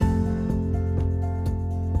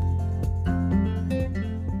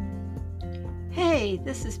Hey,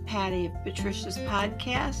 this is Patty of Patricia's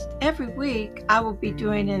Podcast. Every week, I will be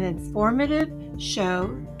doing an informative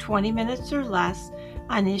show, 20 minutes or less,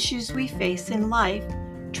 on issues we face in life,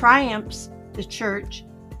 triumphs, the church,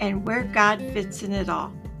 and where God fits in it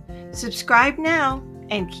all. Subscribe now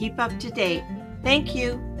and keep up to date. Thank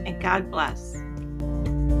you, and God bless.